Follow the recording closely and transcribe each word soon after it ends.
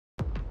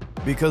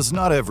Because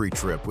not every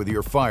trip with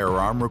your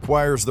firearm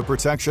requires the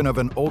protection of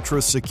an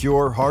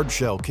ultra-secure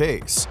hard-shell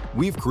case,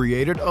 we've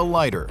created a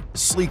lighter,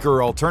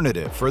 sleeker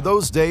alternative for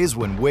those days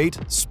when weight,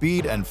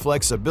 speed, and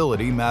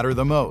flexibility matter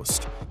the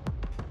most.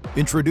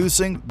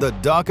 Introducing the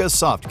DAKA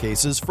soft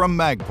cases from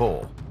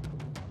Magpul.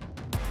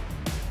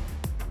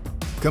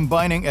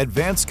 Combining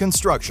advanced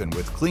construction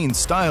with clean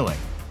styling,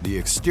 the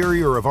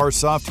exterior of our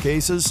soft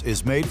cases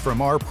is made from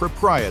our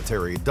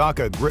proprietary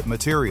DAKA grip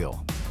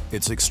material.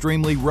 It's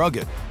extremely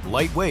rugged,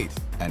 lightweight,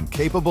 and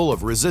capable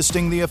of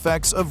resisting the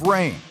effects of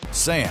rain,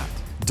 sand,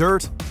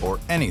 dirt, or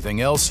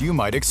anything else you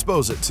might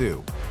expose it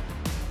to.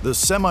 The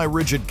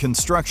semi-rigid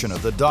construction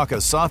of the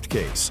DAKA soft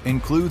case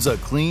includes a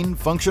clean,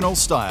 functional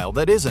style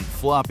that isn't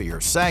floppy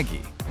or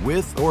saggy,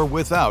 with or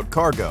without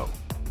cargo.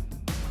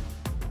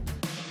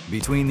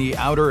 Between the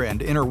outer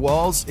and inner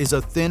walls is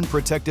a thin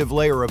protective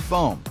layer of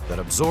foam that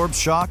absorbs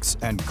shocks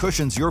and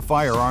cushions your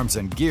firearms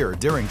and gear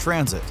during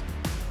transit.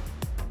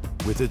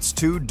 With its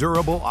two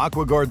durable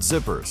AquaGuard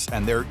zippers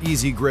and their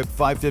easy grip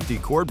 550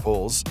 cord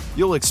pulls,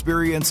 you'll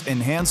experience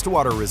enhanced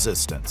water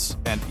resistance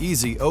and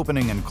easy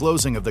opening and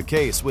closing of the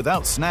case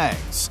without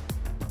snags.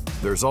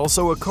 There's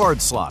also a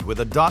card slot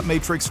with a dot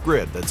matrix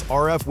grid that's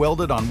RF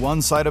welded on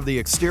one side of the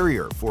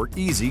exterior for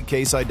easy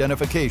case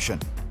identification.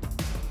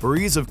 For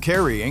ease of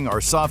carrying,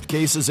 our soft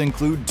cases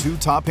include two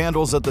top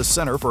handles at the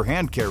center for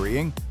hand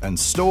carrying and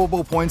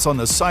stowable points on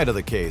the side of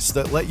the case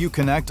that let you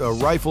connect a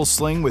rifle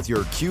sling with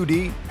your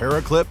QD,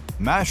 paraclip,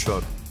 mash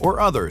hook, or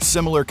other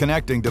similar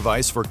connecting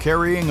device for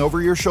carrying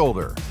over your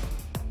shoulder.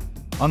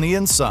 On the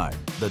inside,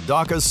 the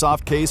DAKA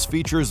soft case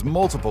features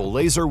multiple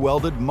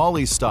laser-welded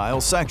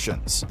MOLLE-style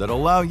sections that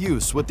allow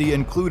use with the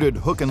included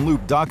hook and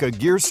loop DAKA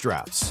gear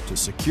straps to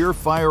secure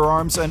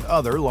firearms and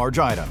other large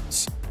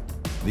items.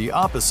 The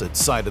opposite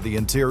side of the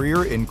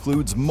interior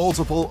includes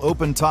multiple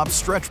open-top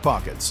stretch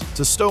pockets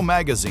to stow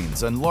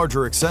magazines and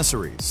larger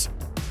accessories.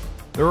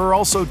 There are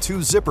also two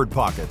zippered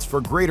pockets for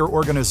greater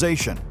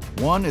organization.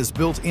 One is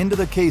built into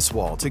the case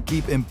wall to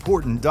keep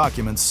important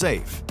documents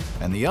safe,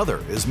 and the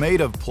other is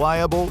made of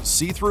pliable,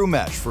 see-through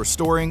mesh for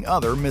storing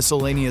other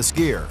miscellaneous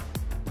gear.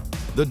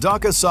 The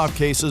DAKA soft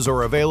cases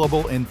are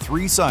available in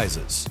three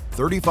sizes: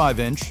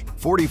 35-inch,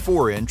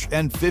 44-inch,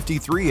 and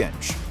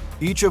 53-inch.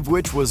 Each of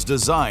which was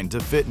designed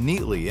to fit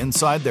neatly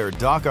inside their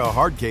DAKA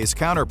hardcase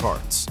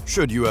counterparts,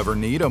 should you ever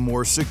need a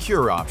more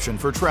secure option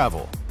for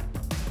travel.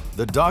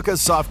 The DAKA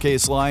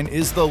softcase line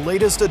is the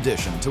latest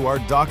addition to our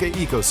DAKA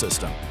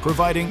ecosystem,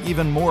 providing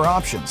even more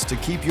options to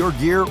keep your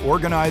gear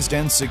organized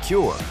and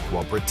secure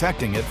while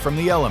protecting it from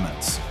the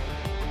elements.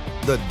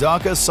 The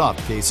DAKA soft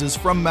cases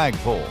from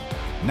Magpul,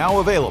 now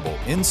available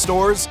in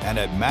stores and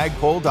at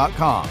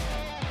magpul.com.